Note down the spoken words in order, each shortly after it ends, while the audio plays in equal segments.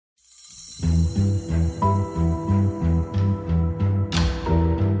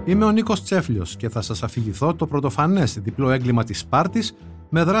Είμαι ο Νίκος Τσέφλιος και θα σας αφηγηθώ το πρωτοφανές διπλό έγκλημα της Σπάρτης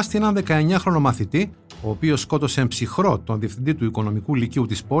με δράστη έναν 19χρονο μαθητή, ο οποίος σκότωσε ψυχρώ τον διευθυντή του Οικονομικού Λυκείου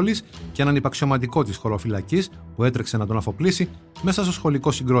της πόλης και έναν υπαξιωματικό της Χωροφυλακής που έτρεξε να τον αφοπλίσει μέσα στο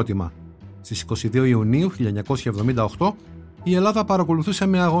σχολικό συγκρότημα. Στις 22 Ιουνίου 1978, η Ελλάδα παρακολουθούσε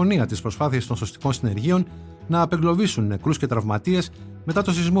με αγωνία τις προσπάθειες των σωστικών συνεργείων να απεγκλωβίσουν νεκρούς και τραυματίες μετά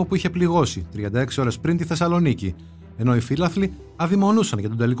το σεισμό που είχε πληγώσει 36 ώρες πριν τη Θεσσαλονίκη, ενώ οι φίλαθλοι αδειμονούσαν για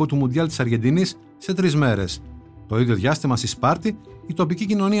τον τελικό του Μουντιάλ της Αργεντινής σε 3 μέρες. Το ίδιο διάστημα στη Σπάρτη, η τοπική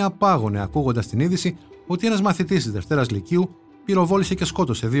κοινωνία πάγωνε ακούγοντας την είδηση ότι ένας μαθητής της Δευτέρας Λυκείου πυροβόλησε και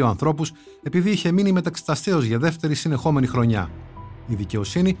σκότωσε 2 ανθρώπους επειδή είχε μείνει μετεξεταστέος για δεύτερη συνεχόμενη χρονιά. Η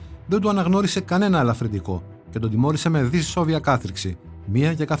δικαιοσύνη δεν του αναγνώρισε κανένα ελαφρυντικό και τον τιμώρησε με δυσόβια κάθριξη,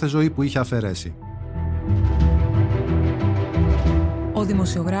 μία για κάθε ζωή που είχε αφαιρέσει. Ο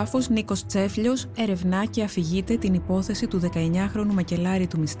δημοσιογράφος Νίκος Τσέφλιος ερευνά και αφηγείται την υπόθεση του 19χρονου μακελάρη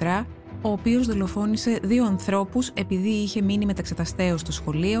του Μιστρά, ο οποίος δολοφόνησε 2 ανθρώπους επειδή είχε μείνει μετεξεταστέος στο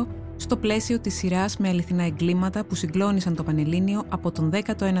σχολείο, στο πλαίσιο της σειράς με αληθινά εγκλήματα που συγκλώνησαν το Πανελλήνιο από τον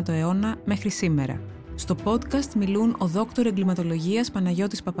 19ο αιώνα μέχρι σήμερα. Στο podcast μιλούν ο δόκτωρ Εγκληματολογίας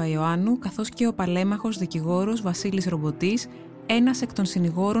Παναγιώτης Παπαϊωάννου, καθώς και ο παλέμαχος δικηγόρος Βασίλης Ρομποτής, ένας εκ των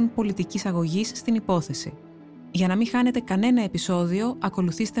συνηγόρων πολιτικής αγωγής στην υπόθεση. Για να μην χάνετε κανένα επεισόδιο,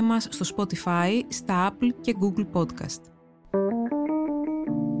 ακολουθήστε μας στο Spotify, στα Apple και Google Podcast.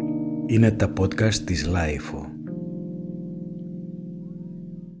 Είναι τα podcast της Λάιφο.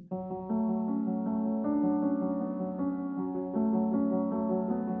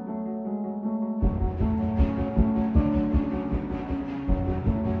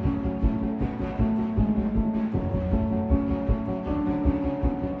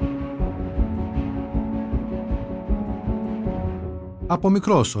 Από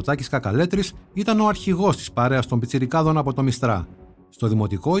μικρός, ο Τάκης Κακαλέτρης ήταν ο αρχηγός της παρέας των πιτσιρικάδων από το Μιστρά. Στο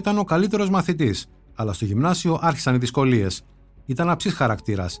δημοτικό ήταν ο καλύτερος μαθητής, αλλά στο γυμνάσιο άρχισαν οι δυσκολίες. Ήταν αψής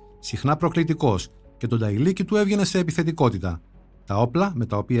χαρακτήρας, συχνά προκλητικός και το ταϊλίκι του έβγαινε σε επιθετικότητα. Τα όπλα με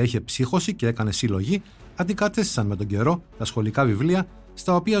τα οποία είχε ψύχωση και έκανε συλλογή αντικατέστησαν με τον καιρό τα σχολικά βιβλία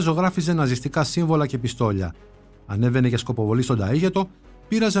στα οποία ζωγράφιζε ναζιστικά σύμβολα και πιστόλια. Ανέβαινε για σκοποβολή στον ταΐγετο,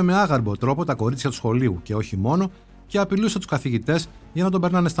 πείραζε με άγαρμπο τρόπο τα κορίτσια του σχολείου και όχι μόνο, και απειλούσε τους καθηγητές για να τον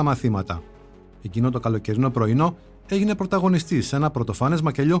περνάνε στα μαθήματα. Εκείνο το καλοκαιρινό πρωινό έγινε πρωταγωνιστής σε ένα πρωτοφανές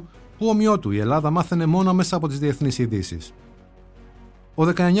μακελιό που ομοιό του η Ελλάδα μάθαινε μόνο μέσα από τις διεθνείς ειδήσεις. Ο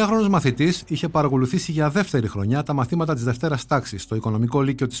 19χρονος μαθητής είχε παρακολουθήσει για δεύτερη χρονιά τα μαθήματα της Δευτέρας τάξης στο Οικονομικό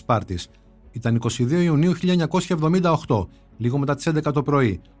Λύκειο της Σπάρτης. Ήταν 22 Ιουνίου 1978, λίγο μετά τις 11 το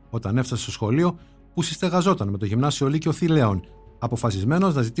πρωί, όταν έφτασε στο σχολείο που συστεγαζόταν με το Γυμνάσιο Λύκειο Θηλαίων,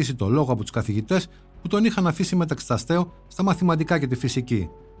 αποφασισμένος να ζητήσει το λόγο από τους καθηγητές που τον είχαν αφήσει μετεξεταστέο στα μαθηματικά και τη φυσική.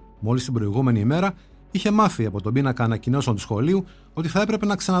 Μόλις την προηγούμενη ημέρα είχε μάθει από τον πίνακα ανακοινώσεων του σχολείου ότι θα έπρεπε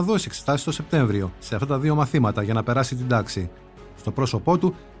να ξαναδώσει εξετάσεις το Σεπτέμβριο σε αυτά τα 2 μαθήματα για να περάσει την τάξη. Στο πρόσωπό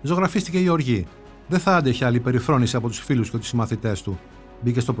του ζωγραφίστηκε η οργή. Δεν θα άντεχε άλλη περιφρόνηση από τους φίλους και τους συμμαθητές του.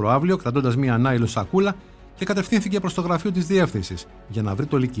 Μπήκε στο προαύλιο κρατώντας μία νάιλον σακούλα και κατευθύνθηκε προς το γραφείο της διεύθυνσης για να βρει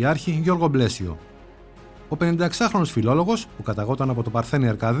το λυκειάρχη Γιώργο Μπλέσιο. Ο 56χρονος φιλόλογος, που καταγόταν από το Παρθένη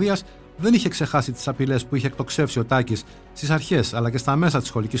Αρκαδίας, δεν είχε ξεχάσει τις απειλές που είχε εκτοξεύσει ο Τάκης στις αρχές αλλά και στα μέσα της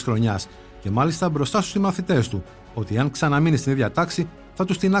σχολικής χρονιάς και μάλιστα μπροστά στους συμμαθητές του, ότι αν ξαναμείνει στην ίδια τάξη θα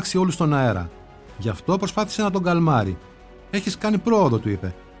τους τινάξει όλους στον αέρα. Γι' αυτό προσπάθησε να τον καλμάρει. «Έχεις κάνει πρόοδο», του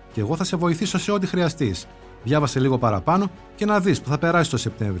είπε, «και εγώ θα σε βοηθήσω σε ό,τι χρειαστείς. Διάβασε λίγο παραπάνω και να δεις που θα περάσει το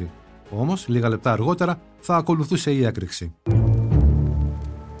Σεπτέμβρη». Όμως, λίγα λεπτά αργότερα θα ακολουθούσε η έκρηξη.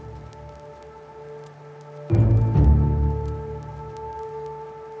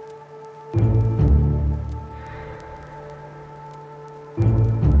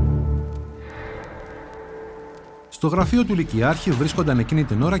 Στο γραφείο του Λυκειάρχη βρίσκονταν εκείνη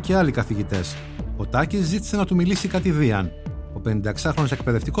την ώρα και άλλοι καθηγητές. Ο Τάκης ζήτησε να του μιλήσει κατηδίαν. Ο 56χρονος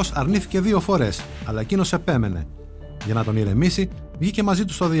εκπαιδευτικός αρνήθηκε 2 φορές, αλλά εκείνος επέμενε. Για να τον ηρεμήσει, βγήκε μαζί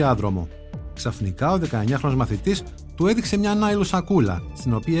του στο διάδρομο. Ξαφνικά, ο 19χρονος μαθητής του έδειξε μια νάιλον σακούλα,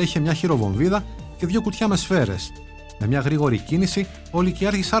 στην οποία είχε μια χειροβομβίδα και 2 κουτιά με σφαίρες. Με μια γρήγορη κίνηση, ο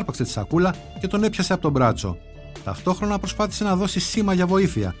Λυκειάρχης άρπαξε τη σακούλα και τον έπιασε από τον μπράτσο. Ταυτόχρονα προσπάθησε να δώσει σήμα για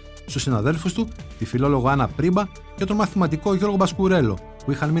βοήθεια στους συναδέλφους του, τη φιλόλογο Άννα Πρίμπα και τον μαθηματικό Γιώργο Μπασκουρέλο,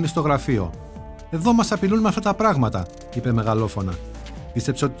 που είχαν μείνει στο γραφείο. «Εδώ μας απειλούν με αυτά τα πράγματα», είπε μεγαλόφωνα.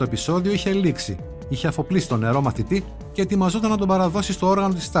 Πίστεψε ότι το επεισόδιο είχε λήξει. Είχε αφοπλίσει τον νεαρό μαθητή και ετοιμαζόταν να τον παραδώσει στο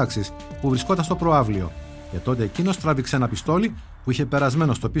όργανο της τάξης, που βρισκόταν στο προαύλιο. Και τότε εκείνος τράβηξε ένα πιστόλι που είχε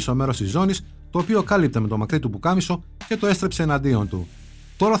περασμένο στο πίσω μέρος της ζώνης, το οποίο κάλυπτε με το μακρύ του πουκάμισο και το έστρεψε εναντίον του.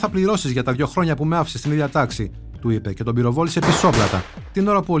 «Τώρα θα πληρώσεις για τα 2 χρόνια που με άφησες στην ίδια τάξη», του είπε και τον πυροβόλησε πισόπλατα, την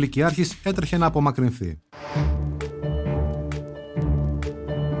ώρα που ο λυκειάρχης έτρεχε να απομακρυνθεί.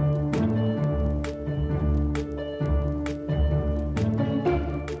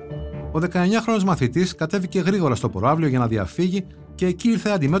 Ο 19χρονος μαθητής κατέβηκε γρήγορα στο προαύλιο για να διαφύγει και εκεί ήρθε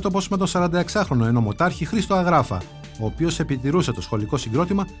αντιμέτωπος με τον 46χρονο ενωμοτάρχη Χρήστο Αγράφα, ο οποίος επιτηρούσε το σχολικό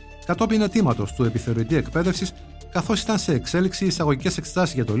συγκρότημα κατόπιν αιτήματος του επιθεωρητή εκπαίδευσης, καθώς ήταν σε εξέλιξη οι εισαγωγικές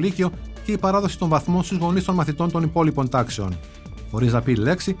εξετάσεις για το Λύκειο και η παράδοση των βαθμών στους γονείς των μαθητών των υπόλοιπων τάξεων. Χωρίς να πει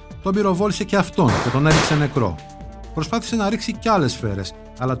λέξη, τον πυροβόλησε και αυτόν και τον έριξε νεκρό. Προσπάθησε να ρίξει κι άλλες σφαίρες,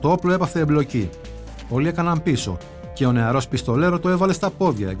 αλλά το όπλο έπαθε εμπλοκή. Όλοι έκαναν πίσω και ο νεαρός πιστολέρο το έβαλε στα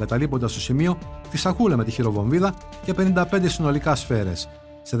πόδια, εγκαταλείποντας στο σημείο τη σακούλα με τη χειροβομβίδα και 55 συνολικά σφαίρες.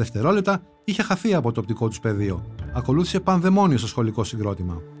 Σε δευτερόλεπτα είχε χαθεί από το οπτικό του πεδίο. Ακολούθησε πανδαιμόνιο στο σχολικό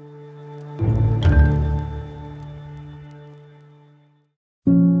συγκρότημα.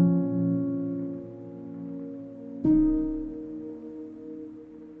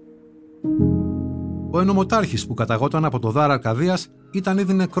 Ο ενωμοτάρχης που καταγόταν από το Δάρα Αρκαδίας ήταν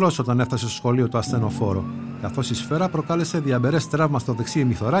ήδη νεκρός όταν έφτασε στο σχολείο το ασθενοφόρο, καθώς η σφαίρα προκάλεσε διαμπερές τραύμα στο δεξί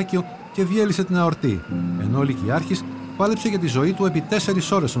ημιθωράκιο και διέλυσε την αορτή, ενώ ο Λυκειάρχης πάλεψε για τη ζωή του επί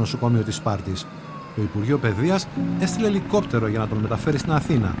 4 ώρες στο νοσοκομείο της Σπάρτης. Το Υπουργείο Παιδείας έστειλε ελικόπτερο για να τον μεταφέρει στην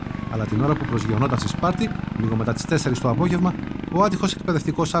Αθήνα, αλλά την ώρα που προσγειωνόταν στη Σπάρτη, λίγο μετά τις 4 το απόγευμα, ο άτυχος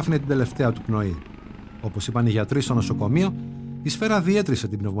εκπαιδευτικός άφηνε την τελευταία του πνοή. Όπως είπαν οι γιατροί στο νοσοκομείο, η σφαίρα διέτρισε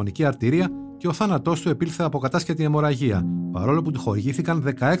την πνευμονική αρτηρία και ο θάνατός του επήλθε από κατάσκετη αιμορραγία, παρόλο που του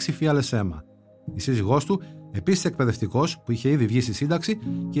χορηγήθηκαν 16 φιάλες αίμα. Η σύζυγός του, επίσης εκπαιδευτικός, που είχε ήδη βγει στη σύνταξη,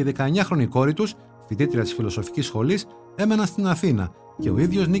 και η 19χρονη κόρη τους, φοιτήτρια της Φιλοσοφικής Σχολής, έμεναν στην Αθήνα και ο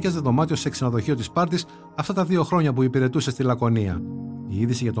ίδιος νίκιαζε δωμάτιο σε ξενοδοχείο της Σπάρτης αυτά τα 2 χρόνια που υπηρετούσε στη Λακωνία. Η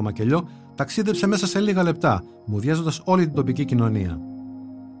είδηση για το μακελιό ταξίδεψε μέσα σε λίγα λεπτά, μουδιάζοντας όλη την τοπική κοινωνία.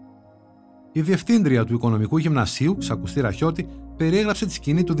 Η διευθύντρια του Οικονομικού Γυμνασίου, Ξακουστή Ραχιώτη, περιέγραψε τη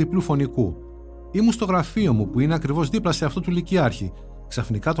σκηνή του διπλού φωνικού. Ήμουν στο γραφείο μου που είναι ακριβώς δίπλα σε αυτό του Λυκειάρχη.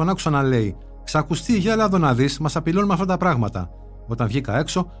 Ξαφνικά τον άκουσα να λέει: «Ξακουστή, για έλα εδώ να δεις, μας απειλούν με αυτά τα πράγματα». Όταν βγήκα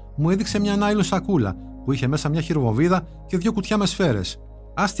έξω, μου έδειξε μια νάιλον σακούλα που είχε μέσα μια χειροβομβίδα και 2 κουτιά με σφαίρες.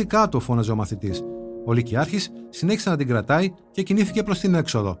 «Άστη κάτω», φώναζε ο μαθητής. Ο Λυκειάρχης συνέχισε να την κρατάει και κινήθηκε προς την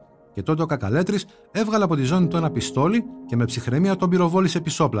έξοδο. Και τότε ο Κακαλέτρης έβγαλε από τη ζώνη του ένα πιστόλι και με ψυχραιμία τον πυροβόλησε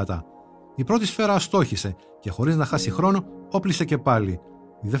πισόπλατα. Η πρώτη σφαίρα αστόχησε και χωρίς να χάσει χρόνο, όπλισε και πάλι.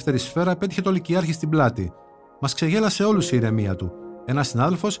 Η δεύτερη σφαίρα πέτυχε το Λυκειάρχη στην πλάτη. Μας ξεγέλασε όλους η ηρεμία του. Ένας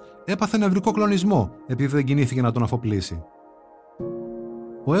συνάδελφος έπαθε νευρικό κλονισμό επειδή δεν κινήθηκε να τον αφοπλίσει.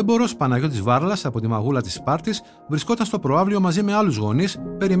 Ο έμπορος Παναγιώτης Βάρλας από τη μαγούλα της Σπάρτης βρισκόταν στο προαύλιο μαζί με άλλους γονείς,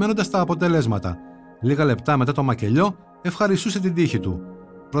 περιμένοντας τα αποτελέσματα. Λίγα λεπτά μετά το μακελιό, ευχαριστούσε την τύχη του.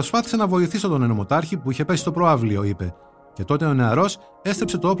 «Προσπάθησε να βοηθήσω τον ενωμοτάρχη που είχε πέσει στο προαύλιο», είπε. Και τότε ο νεαρός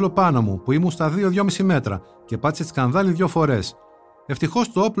έστρεψε το όπλο πάνω μου που ήμουν στα 2-2,5 μέτρα και πάτησε τη σκανδάλη 2 φορές.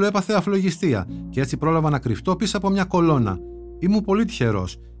 Ευτυχώς το όπλο έπαθε αφλογιστία και έτσι πρόλαβα να κρυφτώ πίσω από μια κολόνα. Ήμουν πολύ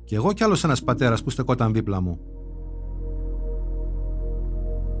τυχερός και εγώ κι άλλος ένας πατέρας που στεκόταν δίπλα μου.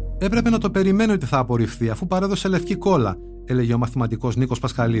 Έπρεπε να το περιμένω ότι θα απορριφθεί αφού παρέδωσε λευκή κόλλα, έλεγε ο μαθηματικός Νίκος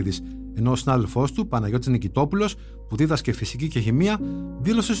Πασχαλίδης, ενώ ο συνάδελφός του, Παναγιώτης Νικητόπουλος, που δίδασκε φυσική και χημεία,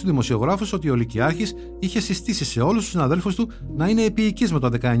 δήλωσε στους δημοσιογράφους ότι ο Λυκειάρχης είχε συστήσει σε όλους τους συναδέλφους του να είναι επίοικείς με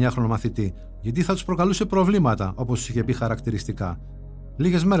τον 19χρονο μαθητή, γιατί θα τους προκαλούσε προβλήματα, όπως τους είχε πει χαρακτηριστικά.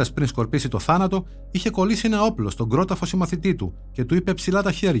 Λίγες μέρες πριν σκορπίσει το θάνατο, είχε κολλήσει ένα όπλο στον κρόταφο συμμαθητή του και του είπε ψηλά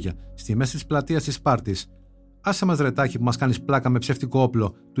τα χέρια, στη μέση της πλατείας της Σπάρτης. «Άσε μας, ρετάκι, που μας κάνεις πλάκα με ψεύτικο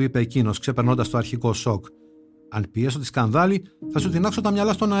όπλο», του είπε εκείνος, ξεπερνώντας το αρχικό σοκ. «Αν πιέσω τη σκανδάλη, θα σου τεινάξω τα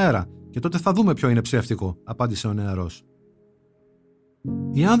μυαλά στον αέρα και τότε θα δούμε ποιο είναι ψεύτικο», απάντησε ο νεαρός.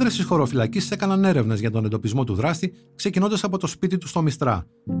 Οι άνδρες της Χωροφυλακής έκαναν έρευνες για τον εντοπισμό του δράστη, ξεκινώντας από το σπίτι του στο Μιστρά.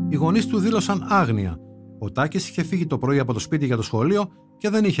 Οι γονείς του δήλωσαν άγνοια. Ο Τάκης είχε φύγει το πρωί από το σπίτι για το σχολείο και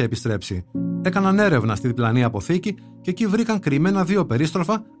δεν είχε επιστρέψει. Έκαναν έρευνα στη διπλανή αποθήκη και εκεί βρήκαν κρυμμένα 2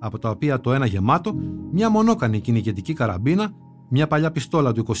 περίστροφα, από τα οποία το ένα γεμάτο, μια μονόκανη κυνηγετική καραμπίνα, μια παλιά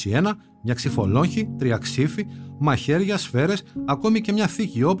πιστόλα του 21, μια ξυφολόγχη, 3 ξύφη, μαχαίρια, σφαίρες, ακόμη και μια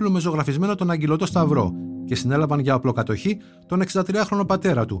θήκη όπλου με ζωγραφισμένο τον αγγυλωτό σταυρό, και συνέλαβαν για οπλοκατοχή τον 63χρονο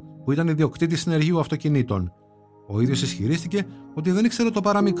πατέρα του, που ήταν ιδιοκτήτης συνεργείου αυτοκινήτων. Ο ίδιος ισχυρίστηκε ότι δεν ήξερε το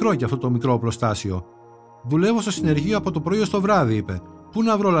παραμικρό για αυτό το μικρό οπλοστάσιο. «Δουλεύω στο συνεργείο από το πρωί ως το βράδυ», είπε. «Πού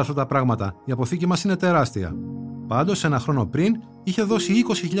να βρω όλα αυτά τα πράγματα, η αποθήκη μας είναι τεράστια». Πάντως, 1 χρόνο πριν είχε δώσει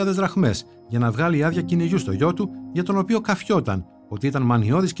 20.000 δραχμές για να βγάλει άδεια κυνηγιού στο γιο του, για τον οποίο καφιόταν ότι ήταν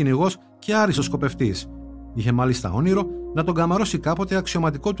μανιώδης κυνηγός και άριστος σκοπευτής. Είχε μάλιστα όνειρο να τον καμαρώσει κάποτε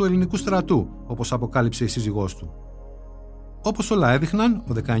αξιωματικό του ελληνικού στρατού, όπως αποκάλυψε η σύζυγός του. Όπως όλα έδειχναν,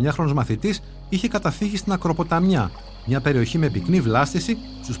 ο 19χρονος μαθητής είχε καταφύγει στην Ακροποταμιά, μια περιοχή με πυκνή βλάστηση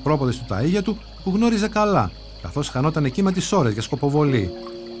στους πρόποδες του ταΐγια του που γνώριζε καλά, καθώς χανόταν εκεί με τις ώρες για σκοποβολή.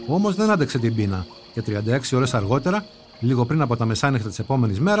 Όμως δεν άντεξε την πείνα και 36 ώρες αργότερα, λίγο πριν από τα μεσάνυχτα της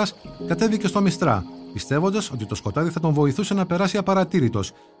επόμενης μέρας, κατέβηκε στο Μιστρά, πιστεύοντας ότι το σκοτάδι θα τον βοηθούσε να περάσει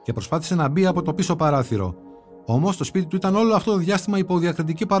απαρατήρητος και προσπάθησε να μπει από το πίσω παράθυρο. Όμως το σπίτι του ήταν όλο αυτό το διάστημα υπό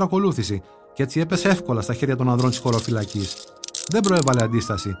διακριτική παρακολούθηση και έτσι έπεσε εύκολα στα χέρια των ανδρών της Χωροφυλακής. Δεν προέβαλε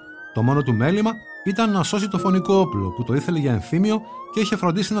αντίσταση. Το μόνο του μέλημα ήταν να σώσει το φωνικό όπλο που το ήθελε για ενθύμιο και είχε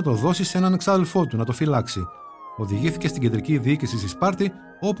φροντίσει να το δώσει σε έναν εξάδελφό του να το φυλάξει. Οδηγήθηκε στην κεντρική διοίκηση στη Σπάρτη,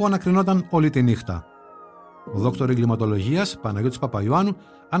 όπου ανακρινόταν όλη τη νύχτα. Ο δόκτωρ Εγκληματολογίας Παναγιώτης Παπαϊωάννου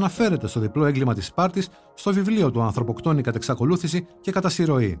αναφέρεται στο διπλό έγκλημα της Σπάρτης στο βιβλίο του «Ανθρωποκτόνη κατ' εξακολούθηση και κατά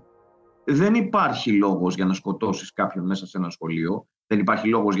συρροή». Δεν υπάρχει λόγος για να σκοτώσεις κάποιον μέσα σε ένα σχολείο, δεν υπάρχει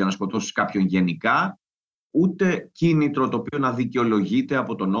λόγος για να σκοτώσεις κάποιον γενικά, ούτε κίνητρο το οποίο να δικαιολογείται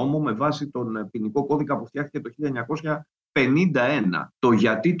από τον νόμο με βάση τον ποινικό κώδικα που φτιάχτηκε το 1951. Το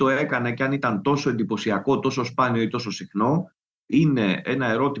γιατί το έκανε και αν ήταν τόσο εντυπωσιακό, τόσο σπάνιο ή τόσο συχνό, είναι ένα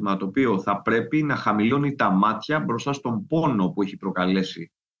ερώτημα το οποίο θα πρέπει να χαμηλώνει τα μάτια μπροστά στον πόνο που έχει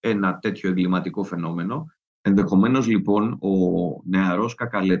προκαλέσει ένα τέτοιο εγκληματικό φαινόμενο. Ενδεχομένως λοιπόν ο νεαρός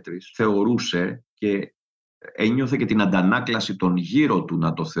Κακαλέτρης θεωρούσε και ένιωθε και την αντανάκλαση των γύρω του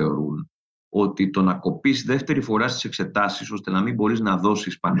να το θεωρούν, ότι το να κοπείς δεύτερη φορά στις εξετάσεις ώστε να μην μπορείς να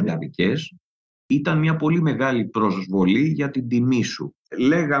δώσεις πανελλαδικές ήταν μια πολύ μεγάλη προσβολή για την τιμή σου.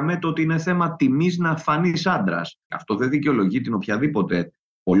 Λέγαμε το ότι είναι θέμα τιμής να φανείς άντρας. Αυτό δεν δικαιολογεί την οποιαδήποτε,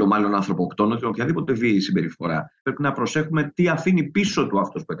 όλο μάλλον ανθρωποκτόνο, την οποιαδήποτε βίαιη συμπεριφορά. Πρέπει να προσέχουμε τι αφήνει πίσω του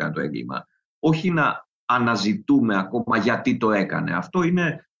αυτός που έκανε το έγκλημα. Όχι να αναζητούμε ακόμα γιατί το έκανε. Αυτό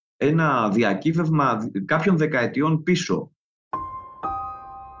είναι ένα διακύβευμα κάποιων δεκαετιών πίσω.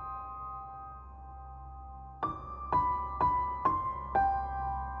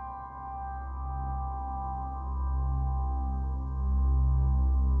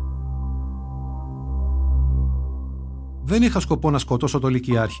 «Δεν είχα σκοπό να σκοτώσω το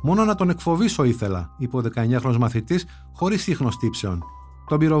λυκειάρχη, μόνο να τον εκφοβήσω ήθελα», είπε ο 19χρονος μαθητής, χωρίς ίχνος τύψεων.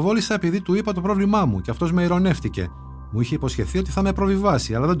 «Τον πυροβόλησα επειδή του είπα το πρόβλημά μου και αυτός με ειρωνεύτηκε. Μου είχε υποσχεθεί ότι θα με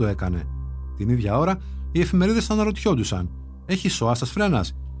προβιβάσει, αλλά δεν το έκανε». Την ίδια ώρα, οι εφημερίδες θα αναρωτιόντουσαν: «Έχει σοάστας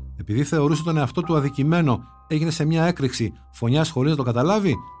φρένας?» Επειδή θεωρούσε τον εαυτό του αδικημένο, έγινε σε μια έκρηξη φωνιάς χωρίς να το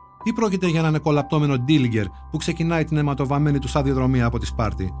καταλάβει, ή πρόκειται για έναν εκολαπτώμενο ντίλιγκερ που ξεκινάει την αιματοβαμμένη του σταδιοδρομία από τη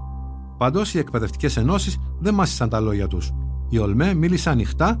Σπάρτη? Πάντως, οι εκπαιδευτικές ενώσεις δεν μάσησαν τα λόγια τους. Οι ΟΛΜΕ μίλησαν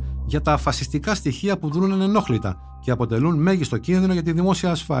ανοιχτά για τα φασιστικά στοιχεία που δρούν ανενόχλητα και αποτελούν μέγιστο κίνδυνο για τη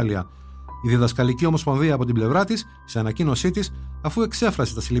δημόσια ασφάλεια. Η Διδασκαλική Ομοσπονδία από την πλευρά της, σε ανακοίνωσή της, αφού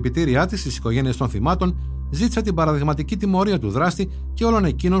εξέφρασε τα συλληπιτήριά της στις οικογένειες των θυμάτων, ζήτησε την παραδειγματική τιμωρία του δράστη και όλων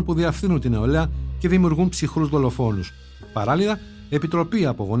εκείνων που διαφθείρουν την νεολαία και δημιουργούν ψυχρούς δολοφόνους. Παράλληλα, η Επιτροπή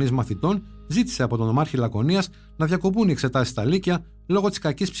Απογονής Μαθητών ζήτησε από τον Νομάρχη Λακωνίας να διακοπούν οι εξετάσεις στα λύκεια λόγω της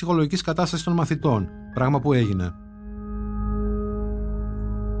κακής ψυχολογικής κατάστασης των μαθητών, πράγμα που έγινε.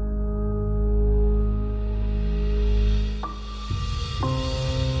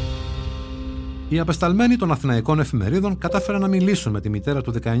 Οι απεσταλμένοι των αθηναϊκών εφημερίδων κατάφεραν να μιλήσουν με τη μητέρα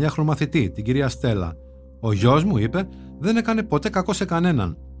του 19χρονου μαθητή, την κυρία Στέλλα. «Ο γιος μου», είπε, «δεν έκανε ποτέ κακό σε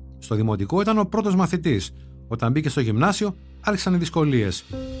κανέναν. Στο δημοτικό ήταν ο πρώτος μαθητής. Όταν μπήκε στο γυμνάσιο, άρχισαν οι δυσκολίες.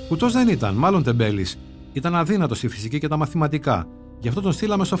 Κουτός δεν ήταν, μάλλον τεμπέλης. Ήταν αδύνατος στη φυσική και τα μαθηματικά. Γι' αυτό τον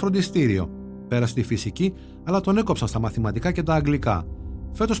στείλαμε στο φροντιστήριο. Πέρασε τη φυσική, αλλά τον έκοψαν στα μαθηματικά και τα αγγλικά.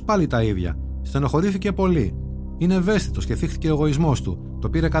 Φέτος πάλι τα ίδια. Στενοχωρήθηκε πολύ. Είναι ευαίσθητος και θύχτηκε ο εγωισμός του. Το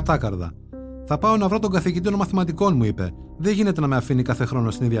πήρε κατάκαρδα. Θα πάω να βρω τον καθηγητή των μαθηματικών, μου είπε. Δεν γίνεται να με αφήνει κάθε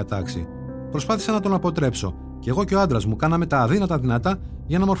χρόνο στην ίδια τάξη. Προσπάθησα να τον αποτρέψω. Και εγώ και ο άντρας μου κάναμε τα αδύνατα δυνατά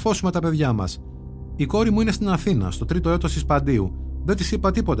για να μορφώσουμε τα παιδιά μας. Η κόρη μου είναι στην Αθήνα, στο 3ο έτος της Παντίου. Δεν της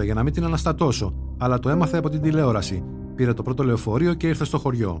είπα τίποτα για να μην την αναστατώσω, αλλά το έμαθε από την τηλεόραση. Πήρε το πρώτο λεωφορείο και ήρθε στο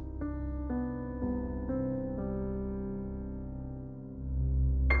χωριό.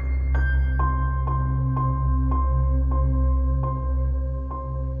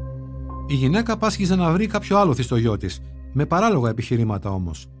 Η γυναίκα πάσχιζε να βρει κάποιο άλοθη στο γιο της, με παράλογα επιχειρήματα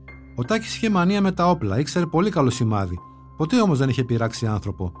όμως. Ο Τάκης είχε μανία με τα όπλα, ήξερε πολύ καλό σημάδι. Ποτέ όμως δεν είχε πειράξει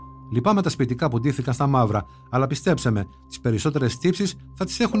άνθρωπο. Λυπάμαι τα σπιτικά που ντύθηκαν στα μαύρα, αλλά πιστέψε με, τις περισσότερες τύψεις θα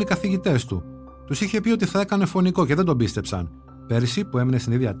τις έχουν οι καθηγητές του. Τους είχε πει ότι θα έκανε φωνικό και δεν τον πίστεψαν. Πέρσι, που έμεινε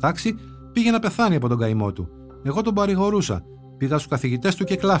στην ίδια τάξη, πήγε να πεθάνει από τον καημό του. Εγώ τον παρηγορούσα. Πήγα στους καθηγητές του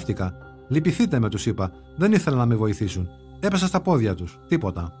και κλάφτηκα. Λυπηθείτε με, τους είπα. Δεν ήθελαν να με βοηθήσουν. Έπεσα στα πόδια τους.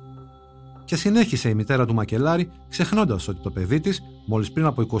 Τίποτα. Και συνέχισε η μητέρα του μακελάρη, ξεχνώντας ότι το παιδί της, μόλις πριν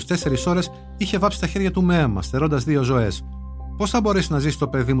από 24 ώρες, είχε βάψει τα χέρια του με αίμα, στερώντας 2 ζωές. Πώς θα μπορέσει να ζήσει το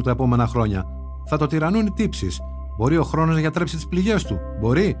παιδί μου τα επόμενα χρόνια? Θα το τυραννούν οι τύψεις. Μπορεί ο χρόνος να γιατρέψει τις πληγές του?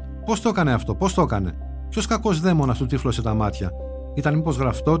 Μπορεί. Πώς το έκανε αυτό? Πώς το έκανε? Ποιος κακός δαίμονας του τύφλωσε τα μάτια? Ήταν μήπως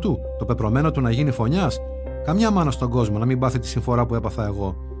γραφτό του, το πεπρωμένο του να γίνει φωνιάς? Καμιά μάνα στον κόσμο να μην πάθει τη συμφορά που έπαθα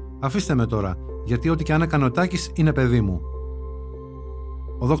εγώ. Αφήστε με τώρα, γιατί ό,τι και αν έκανε ο Τάκης είναι παιδί μου.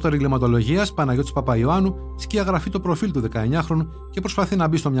 Ο δόκτωρ Εγκληματολογίας Παναγιώτης Παπαϊωάννου σκιαγραφεί το προφίλ του 19χρονου και προσπαθεί να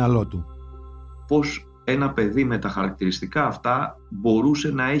μπει στο μυαλό του. Πώς ένα παιδί με τα χαρακτηριστικά αυτά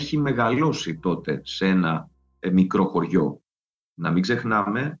μπορούσε να έχει μεγαλώσει τότε σε ένα μικρό χωριό. Να μην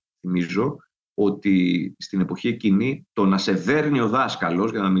ξεχνάμε, θυμίζω, ότι στην εποχή εκείνη το να σε δέρνει ο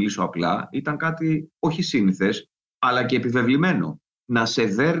δάσκαλος, για να μιλήσω απλά, ήταν κάτι όχι σύνηθες, αλλά και επιβεβλημένο. Να σε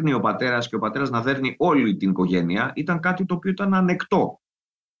δέρνει ο πατέρας και ο πατέρας να δέρνει όλη την οικογένεια ήταν κάτι το οποίο ήταν ανεκτό.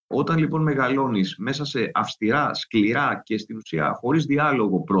 Όταν λοιπόν μεγαλώνεις μέσα σε αυστηρά, σκληρά και στην ουσία χωρίς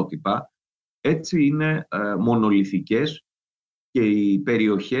διάλογο πρότυπα, έτσι είναι μονολιθικές και οι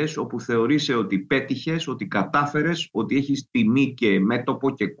περιοχές όπου θεωρείσαι ότι πέτυχες, ότι κατάφερες, ότι έχεις τιμή και μέτωπο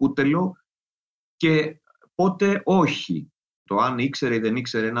και κούτελο και πότε όχι. Το αν ήξερε ή δεν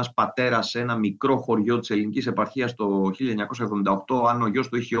ήξερε ένας πατέρας σε ένα μικρό χωριό της ελληνικής επαρχίας το 1978, αν ο γιος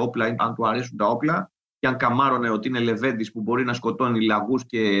του είχε όπλα, αν του αρέσουν τα όπλα, και αν καμάρωνε ότι είναι λεβέντης που μπορεί να σκοτώνει λαγούς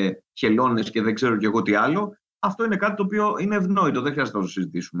και χελώνες και δεν ξέρω κι εγώ τι άλλο, αυτό είναι κάτι το οποίο είναι ευνόητο, δεν χρειάζεται να το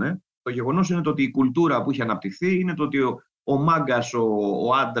συζητήσουμε. Το γεγονός είναι το ότι η κουλτούρα που είχε αναπτυχθεί είναι το ότι ο μάγκας,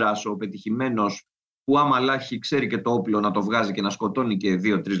 ο άντρας, ο πετυχημένος, που άμα λάχει ξέρει και το όπλο να το βγάζει και να σκοτώνει και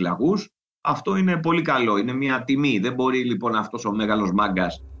 2-3 λαγούς, αυτό είναι πολύ καλό, είναι μια τιμή. Δεν μπορεί λοιπόν αυτός ο μεγάλος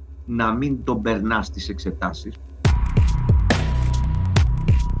μάγκας να μην τον περνά στις εξετάσεις.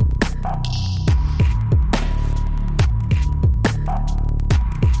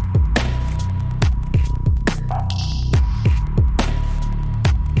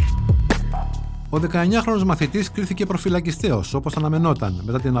 Ο 19χρονος μαθητής κρίθηκε προφυλακιστέος, όπως αναμενόταν,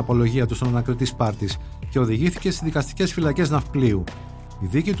 μετά την απολογία του στον ανακριτή Σπάρτης και οδηγήθηκε στις δικαστικές φυλακές Ναυπλίου. Η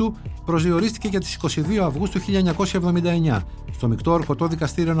δίκη του προσδιορίστηκε για τις 22 Αυγούστου 1979 στο Μεικτό Ορκωτό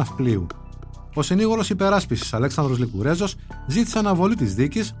Δικαστήριο Ναυπλίου. Ο συνήγορος υπεράσπισης Αλέξανδρος Λικουρέζος ζήτησε αναβολή της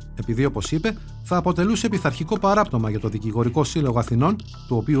δίκης, επειδή, όπως είπε, θα αποτελούσε πειθαρχικό παράπτωμα για το Δικηγορικό Σύλλογο Αθηνών,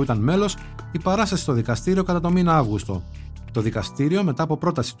 του οποίου ήταν μέλος, η παράσταση στο δικαστήριο κατά το μήνα Αύγουστο. Το δικαστήριο, μετά από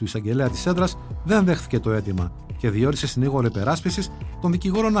πρόταση του εισαγγελέα της έδρας, δεν δέχθηκε το αίτημα και διόρισε συνήγορο υπεράσπισης τον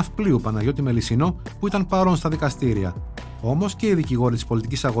δικηγόρο Ναυπλίου Παναγιώτη Μελισσινό, που ήταν παρόν στα δικαστήρια. Όμως και οι δικηγόροι της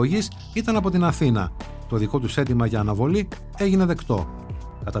πολιτικής αγωγής ήταν από την Αθήνα. Το δικό τους αίτημα για αναβολή έγινε δεκτό.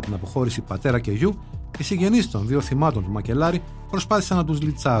 Κατά την αποχώρηση πατέρα και γιου, οι συγγενείς των δύο θυμάτων του μακελάρη προσπάθησαν να τους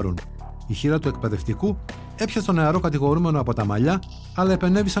λιτσάρουν. Η χείρα του εκπαιδευτικού έπιασε τον νεαρό κατηγορούμενο από τα μαλλιά, αλλά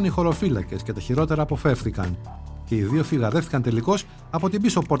επενέβησαν οι χωροφύλακες και τα χειρότερα αποφεύθηκαν. Και οι δύο φυγαδεύτηκαν τελικώς από την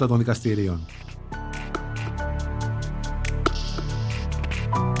πίσω πόρτα των δικαστηρίων.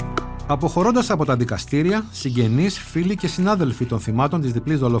 Αποχωρώντας από τα δικαστήρια, συγγενείς, φίλοι και συνάδελφοι των θυμάτων της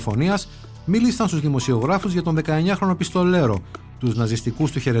διπλής δολοφονίας μίλησαν στους δημοσιογράφους για τον 19χρονο πιστολέρο, τους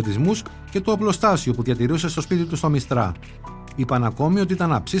ναζιστικούς του χαιρετισμούς και το οπλοστάσιο που διατηρούσε στο σπίτι του στο Μιστρά. Είπαν ακόμη ότι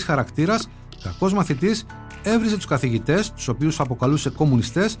ήταν αψής χαρακτήρας, κακός μαθητής, έβριζε τους καθηγητές, τους οποίους αποκαλούσε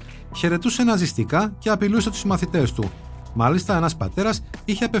κομμουνιστές, χαιρετούσε ναζιστικά και απειλούσε τους συμμαθητές του. Μάλιστα, ένας πατέρας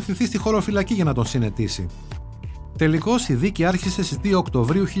είχε απευθυνθεί στη Χωροφυλακή για να τον συνετίσει. Τελικώς, η δίκη άρχισε στις 2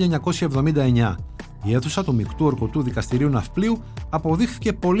 Οκτωβρίου 1979. Η αίθουσα του Μεικτού Ορκωτού Δικαστηρίου Ναυπλίου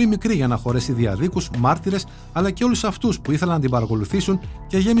αποδείχθηκε πολύ μικρή για να χωρέσει διαδίκους, μάρτυρες, αλλά και όλους αυτούς που ήθελαν να την παρακολουθήσουν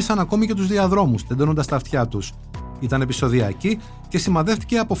και γέμισαν ακόμη και τους διαδρόμους, τεντώνοντας τα αυτιά τους. Ήταν επεισοδιακή και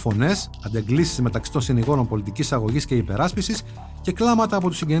σημαδεύτηκε από φωνές, αντεγκλήσεις μεταξύ των συνηγόρων πολιτικής αγωγής και υπεράσπισης και κλάματα από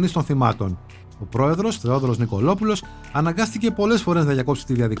τους συγγενείς των θυμάτων. Ο πρόεδρος, Θεόδωρος Νικολόπουλος, αναγκάστηκε πολλές φορές να διακόψει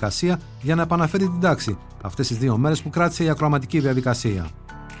τη διαδικασία για να επαναφέρει την τάξη αυτές τις 2 μέρες που κράτησε η ακροαματική διαδικασία.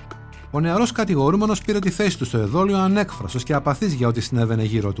 Ο νεαρός κατηγορούμενος πήρε τη θέση του στο εδόλιο ανέκφραστος και απαθής για ό,τι συνέβαινε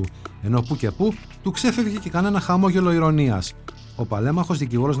γύρω του, ενώ που και που του ξέφευγε και κανένα χαμόγελο ηρωνίας. Ο παλέμαχος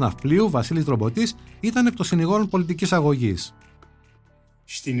δικηγόρος Ναυπλίου, Βασίλης Ρομποτής, ήταν εκ των συνηγόρων πολιτικής αγωγής.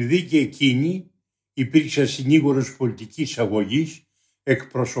 Στην δίκη εκείνη υπήρξε συνήγορος πολιτικής αγωγής,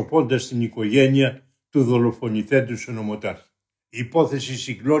 εκπροσωπώντας την οικογένεια του δολοφονηθέντου νομοτάρχη. Η υπόθεση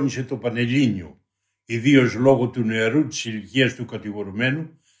συγκλώνησε το Πανελλήνιο, ιδίως λόγω του νεαρού της ηλικίας του κατηγορουμένου,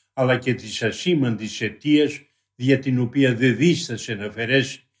 αλλά και της ασήμαντης αιτίας για την οποία δεν δίστασε να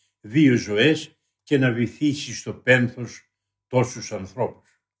αφαιρέσει 2 ζωές και να βυθίσει στο πένθος τόσους ανθρώπους.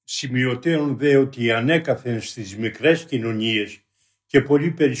 Σημειωτέων δε ότι ανέκαθεν στις μικρές κοινωνίες και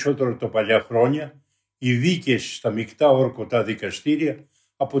πολύ περισσότερο τα παλιά χρόνια, οι δίκες στα μεικτά ορκωτά δικαστήρια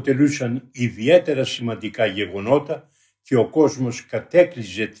αποτελούσαν ιδιαίτερα σημαντικά γεγονότα και ο κόσμος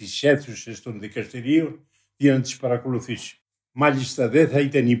κατέκλυζε τις αίθουσες των δικαστηρίων για να τις παρακολουθήσει. Μάλιστα δεν θα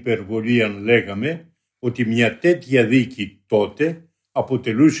ήταν υπερβολή αν λέγαμε ότι μια τέτοια δίκη τότε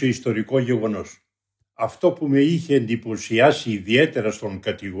αποτελούσε ιστορικό γεγονός. Αυτό που με είχε εντυπωσιάσει ιδιαίτερα στον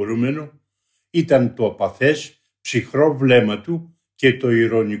κατηγορούμενο ήταν το απαθές, ψυχρό βλέμμα του και το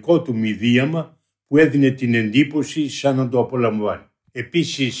ηρωνικό του μηδίαμα που έδινε την εντύπωση σαν να το απολαμβάνει.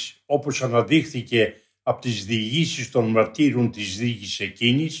 Επίσης, όπως αναδείχθηκε από τις διηγήσεις των μαρτύρων της δίκης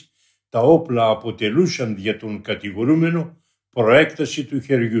εκείνης, τα όπλα αποτελούσαν για τον κατηγορούμενο προέκταση του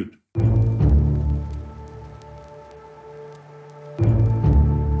χεριού του.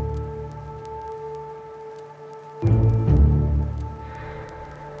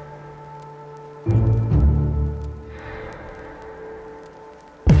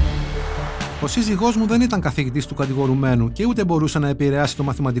 Ο σύζυγός μου δεν ήταν καθηγητής του κατηγορουμένου και ούτε μπορούσε να επηρεάσει το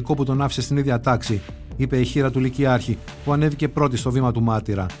μαθηματικό που τον άφησε στην ίδια τάξη, είπε η χήρα του Λυκειάρχη, που ανέβηκε πρώτη στο βήμα του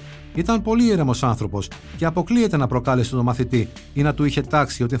μάρτυρα. Ήταν πολύ ήρεμος άνθρωπος και αποκλείεται να προκάλεσε τον μαθητή ή να του είχε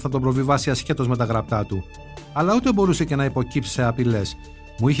τάξει ότι θα τον προβιβάσει ασχέτως με τα γραπτά του. Αλλά ούτε μπορούσε και να υποκύψει σε απειλές.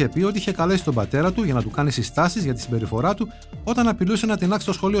 Μου είχε πει ότι είχε καλέσει τον πατέρα του για να του κάνει συστάσεις για τη συμπεριφορά του όταν απειλούσε να τεινάξει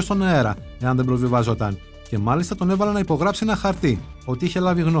το σχολείο στον αέρα, εάν δεν προβιβάζονταν, και μάλιστα τον έβαλε να υπογράψει ένα χαρτί ότι είχε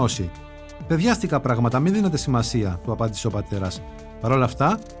λάβει γνώση. «Παιδιάστικα πράγματα, μην δίνετε σημασία», του απάντησε ο πατέρας. Παρ' όλα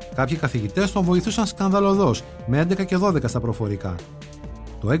αυτά, κάποιοι καθηγητές τον βοηθούσαν σκανδαλωδώς, με 11 και 12 στα προφορικά.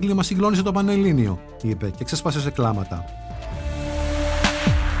 «Το έγκλημα συγκλώνησε το Πανελλήνιο», είπε και ξέσπασε σε κλάματα.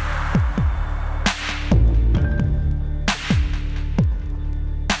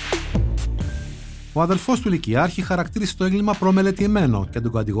 Ο αδελφός του Λυκειάρχη χαρακτήρισε το έγκλημα προμελετημένο και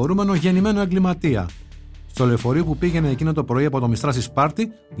τον κατηγορούμενο γεννημένο εγκληματία. Στο λεωφορείο που πήγαινε εκείνο το πρωί από το Μιστρά στη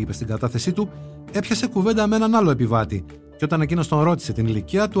Σπάρτη, είπε στην κατάθεσή του, έπιασε κουβέντα με έναν άλλο επιβάτη, και όταν εκείνος τον ρώτησε την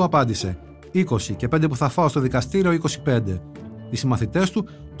ηλικία του, απάντησε: 20 και 5 που θα φάω στο δικαστήριο, 25. Οι συμμαθητές του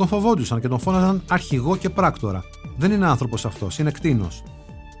τον φοβόντουσαν και τον φώναζαν αρχηγό και πράκτορα. Δεν είναι άνθρωπος αυτός, είναι κτήνος.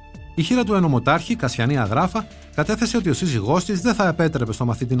 Η χήρα του ενωμοτάρχη, Κασιανή Αγράφα, κατέθεσε ότι ο σύζυγός της δεν θα επέτρεπε στο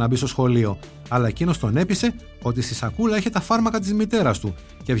μαθητή να μπει στο σχολείο, αλλά εκείνος τον έπεισε ότι στη σακούλα είχε τα φάρμακα της μητέρας του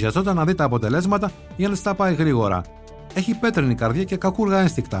και βιαζόταν να δει τα αποτελέσματα για να τα πάει γρήγορα. «Έχει πέτρινη καρδιά και κακούργα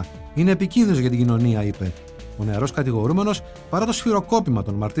ένστικτα. Είναι επικίνδυνος για την κοινωνία», είπε. Ο νεαρός κατηγορούμενος, παρά το σφυροκόπημα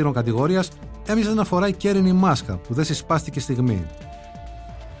των μαρτύρων κατηγορίας, έμοιαζε να φοράει κέρινη μάσκα που δεν συσπάστηκε στιγμή.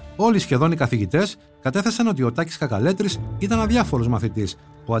 Όλοι σχεδόν οι καθηγητές κατέθεσαν ότι ο Τάκης Κακαλέτρης ήταν αδιάφορος μαθητής,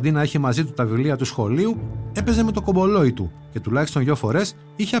 που αντί να έχει μαζί του τα βιβλία του σχολείου, έπαιζε με το κομπολόι του και τουλάχιστον 2 φορές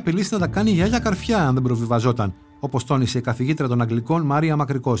είχε απειλήσει να τα κάνει γυαλιά καρφιά αν δεν προβιβαζόταν, όπως τόνισε η καθηγήτρια των Αγγλικών Μαρία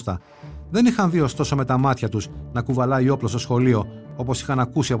Μακρικώστα. Δεν είχαν δει ωστόσο με τα μάτια τους να κουβαλάει όπλο στο σχολείο, όπως είχαν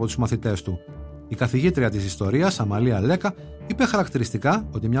ακούσει από τους μαθητές του. Η καθηγήτρια της ιστορίας, Αμαλία Λέκα, είπε χαρακτηριστικά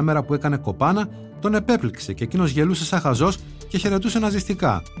ότι μια μέρα που έκανε κοπάνα, τον επέπληξε και εκείνος γελούσε σαν χαζός και χαιρετούσε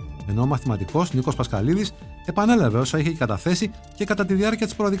ναζιστικά. Ενώ ο μαθηματικός Νίκος Πασχαλίδης επανέλαβε όσα είχε καταθέσει και κατά τη διάρκεια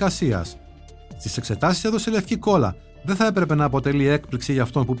της προδικασίας. Στις εξετάσεις έδωσε λευκή κόλλα. Δεν θα έπρεπε να αποτελεί έκπληξη για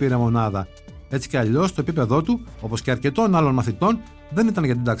αυτόν που πήρε μονάδα. Έτσι κι αλλιώς το επίπεδό του, όπως και αρκετών άλλων μαθητών, δεν ήταν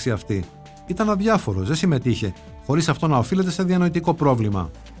για την τάξη αυτή. Ήταν αδιάφορος, δεν συμμετείχε, χωρίς αυτό να οφείλεται σε διανοητικό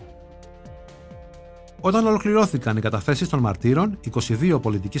πρόβλημα. Όταν ολοκληρώθηκαν οι καταθέσεις των μαρτύρων, 22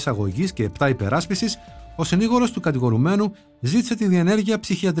 πολιτικής αγωγής και 7 υπεράσπισης, ο συνήγορος του κατηγορουμένου ζήτησε τη διενέργεια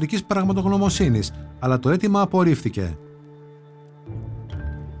ψυχιατρικής πραγματογνωμοσύνης, αλλά το αίτημα απορρίφθηκε.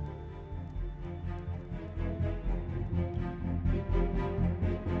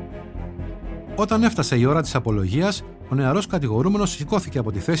 Όταν έφτασε η ώρα της απολογίας, ο νεαρός κατηγορούμενος σηκώθηκε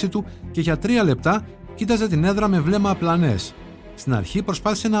από τη θέση του και για 3 λεπτά κοίταζε την έδρα με βλέμμα απλανές. Στην αρχή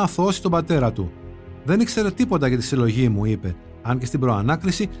προσπάθησε να αθωώσει τον πατέρα του. «Δεν ήξερε τίποτα για τη συλλογή μου», είπε, αν και στην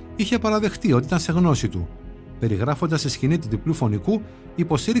προανάκριση είχε παραδεχτεί ότι ήταν σε γνώση του. Περιγράφοντας σε σκηνή του διπλού φωνικού,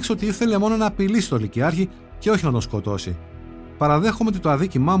 υποστήριξε ότι ήθελε μόνο να απειλήσει τον Λυκειάρχη και όχι να τον σκοτώσει. «Παραδέχομαι ότι το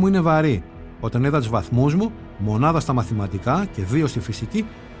αδίκημά μου είναι βαρύ. Όταν είδα τους βαθμούς μου, μονάδα στα μαθηματικά και 2 στη φυσική,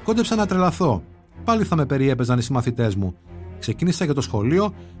 κόντεψα να τρελαθώ. Πάλι θα με περιέπαιζαν οι συμμαθητές μου. Ξεκίνησα για το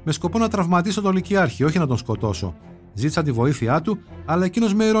σχολείο με σκοπό να τραυματίσω τον Λυκειάρχη, όχι να τον σκοτώσω. Ζήτησα τη βοήθειά του, αλλά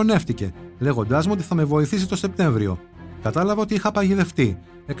εκείνος με ειρωνεύτηκε, λέγοντάς μου ότι θα με βοηθήσει το Σεπτέμβριο. Κατάλαβα ότι είχα παγιδευτεί.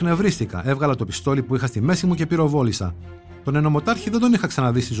 Εκνευρίστηκα, έβγαλα το πιστόλι που είχα στη μέση μου και πυροβόλησα. Τον ενωμοτάρχη δεν τον είχα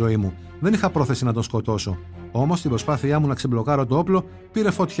ξαναδεί στη ζωή μου. Δεν είχα πρόθεση να τον σκοτώσω. Όμως στην προσπάθειά μου να ξεμπλοκάρω το όπλο,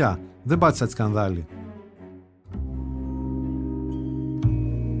 πήρε φωτιά. Δεν πάτησα τη σκανδάλη».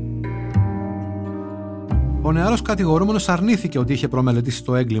 Ο νεαρός κατηγορούμενος αρνήθηκε ότι είχε προμελετήσει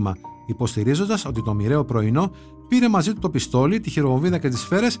το έγκλημα, υποστηρίζοντας ότι το μοιραίο πρωινό πήρε μαζί του το πιστόλι, τη χειροβομβίδα και τις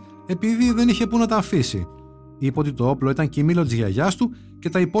σφαίρες επειδή δεν είχε που να τα αφήσει. Είπε ότι το όπλο ήταν κοιμήλο της γιαγιάς του και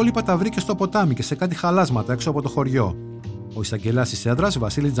τα υπόλοιπα τα βρήκε στο ποτάμι και σε κάτι χαλάσματα έξω από το χωριό. Ο εισαγγελέας της έδρας,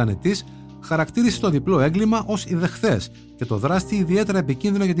 Βασίλης Τζανετής, χαρακτήρισε το διπλό έγκλημα ως ιδεχθές και το δράστη ιδιαίτερα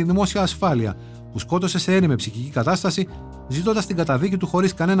επικίνδυνο για τη δημόσια ασφάλεια, που σκότωσε σε έρημη ψυχική κατάσταση, ζητώντας την καταδίκη του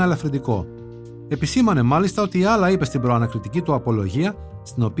χωρίς κανένα ελαφρυντικό. Επισήμανε μάλιστα ότι άλλα είπε στην προανακριτική του απολογία,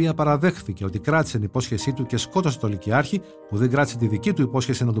 στην οποία παραδέχθηκε ότι κράτησε την υπόσχεσή του και σκότωσε τον Λυκειάρχη, που δεν κράτησε τη δική του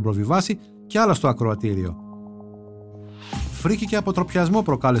υπόσχεση να τον προβιβάσει, και άλλα στο ακροατήριο. Φρίκη και αποτροπιασμό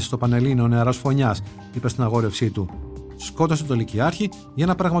προκάλεσε στο Πανελλήνιο ο νεαρός Φωνιάς, είπε στην αγόρευσή του. Σκότωσε τον Λυκειάρχη για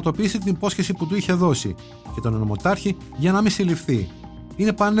να πραγματοποιήσει την υπόσχεση που του είχε δώσει και τον νομοτάρχη για να μην συλληφθεί.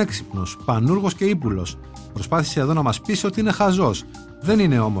 Είναι πανέξυπνος, πανούργος και ύπουλος. Προσπάθησε εδώ να μας πείσει ότι είναι χαζός. Δεν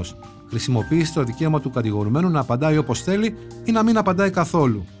είναι όμως. Χρησιμοποίησε το δικαίωμα του κατηγορουμένου να απαντάει όπως θέλει ή να μην απαντάει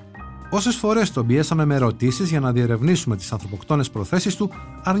καθόλου. Όσες φορές τον πιέσαμε με ερωτήσεις για να διερευνήσουμε τις ανθρωποκτόνες προθέσεις του,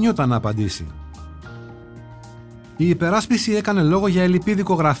 αρνιόταν να απαντήσει. Η υπεράσπιση έκανε λόγο για ελλειπή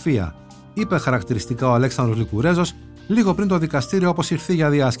δικογραφία, είπε χαρακτηριστικά ο Αλέξανδρος Λικουρέζος λίγο πριν το δικαστήριο αποσυρθεί για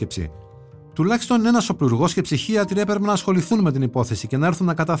διάσκεψη. Τουλάχιστον ένας οπλουργός και ψυχίατροι έπρεπε να ασχοληθούν με την υπόθεση και να έρθουν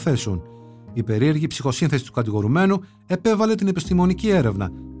να καταθέσουν. Η περίεργη ψυχοσύνθεση του κατηγορουμένου επέβαλε την επιστημονική έρευνα,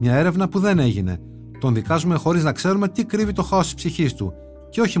 μια έρευνα που δεν έγινε. Τον δικάζουμε χωρίς να ξέρουμε τι κρύβει το χάος της ψυχής του.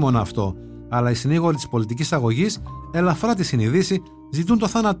 Και όχι μόνο αυτό, αλλά οι συνήγοροι της πολιτικής αγωγής, ελαφρά τη συνειδήσει, ζητούν το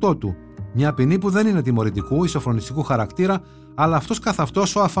θάνατό του. Μια ποινή που δεν είναι τιμωρητικού ή σοφρονιστικού χαρακτήρα, αλλά αυτός καθ'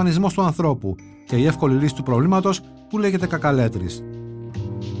 αυτός ο αφανισμός του ανθρώπου και η εύκολη λύση του προβλήματος που λέγεται Κακαλέτρης.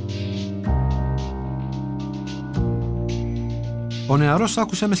 Ο νεαρός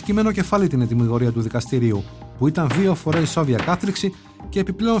άκουσε με σκυμμένο κεφάλι την ετυμηγορία του δικαστηρίου, που ήταν 2 φορές ισόβια κάθριξη και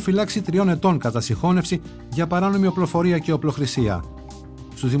επιπλέον φυλάξη 3 ετών κατά συγχώνευση για παράνομη οπλοφορία και οπλοχρησία.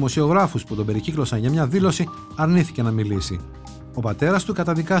 Στους δημοσιογράφους που τον περικύκλωσαν για μια δήλωση, αρνήθηκε να μιλήσει. Ο πατέρας του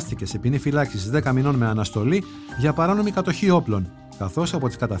καταδικάστηκε σε ποινή φυλάκισης 10 μηνών με αναστολή για παράνομη κατοχή όπλων, καθώς από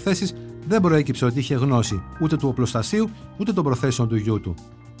τις καταθέσεις δεν προέκυψε ότι είχε γνώση ούτε του οπλοστασίου ούτε των προθέσεων του γιού του.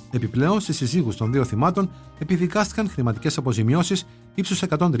 Επιπλέον, στις συζύγους των 2 θυμάτων επιδικάστηκαν χρηματικές αποζημιώσεις ύψους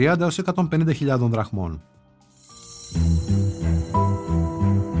 130 έως 150.000 δραχμών.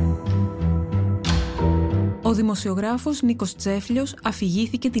 Ο δημοσιογράφος Νίκος Τσέφλιος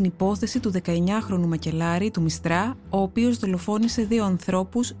αφηγήθηκε την υπόθεση του 19χρονου μακελάρη του Μιστρά, ο οποίος δολοφόνησε 2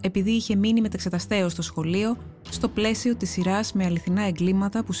 ανθρώπους επειδή είχε μείνει μετεξεταστέος στο σχολείο, στο πλαίσιο της σειράς με αληθινά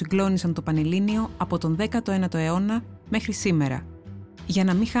εγκλήματα που συγκλώνησαν το Πανελλήνιο από τον 19ο αιώνα μέχρι σήμερα. Για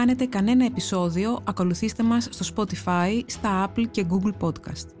να μην χάνετε κανένα επεισόδιο, ακολουθήστε μας στο Spotify, στα Apple και Google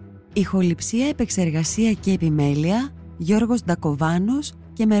Podcast. Ηχοληψία, επεξεργασία και επιμέλεια, Γιώργος Ντακοβάνος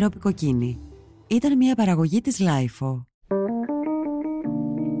και Μερόπη Κοκκίνη. Ήταν μια παραγωγή της Λάιφο.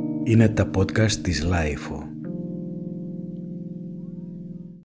 Είναι τα podcast της Λάιφο.